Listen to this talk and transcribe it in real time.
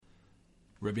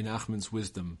Rebbe Nachman's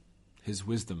wisdom, his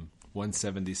wisdom,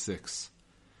 176.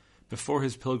 Before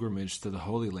his pilgrimage to the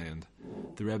Holy Land,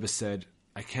 the Rebbe said,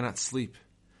 I cannot sleep.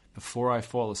 Before I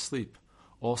fall asleep,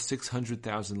 all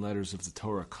 600,000 letters of the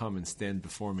Torah come and stand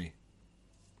before me.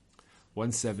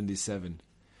 177.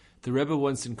 The Rebbe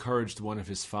once encouraged one of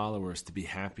his followers to be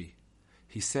happy.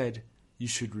 He said, you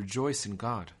should rejoice in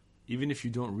God. Even if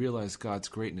you don't realize God's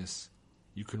greatness,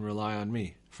 you can rely on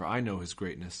me, for I know his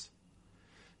greatness.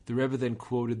 The Rebbe then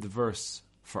quoted the verse,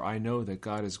 for I know that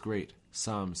God is great,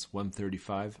 Psalms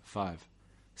 135:5.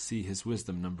 See his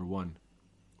wisdom, number 1.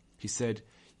 He said,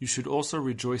 you should also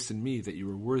rejoice in me that you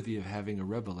are worthy of having a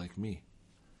Rebbe like me.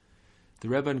 The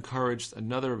Rebbe encouraged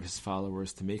another of his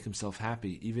followers to make himself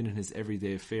happy even in his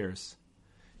everyday affairs.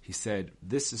 He said,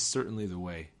 this is certainly the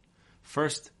way.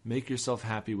 First, make yourself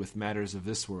happy with matters of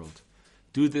this world.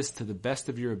 Do this to the best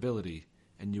of your ability,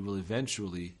 and you will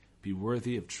eventually be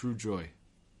worthy of true joy.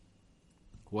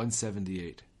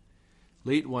 178.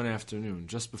 Late one afternoon,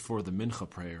 just before the Mincha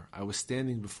prayer, I was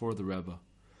standing before the Rebbe.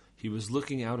 He was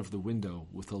looking out of the window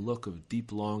with a look of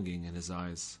deep longing in his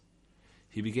eyes.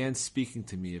 He began speaking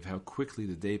to me of how quickly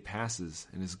the day passes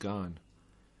and is gone.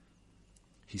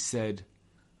 He said,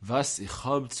 Was ich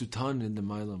hab zu tun in dem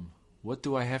Eilam? What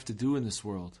do I have to do in this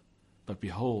world? But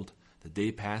behold, the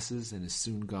day passes and is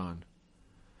soon gone.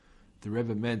 The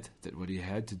Rebbe meant that what he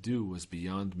had to do was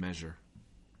beyond measure.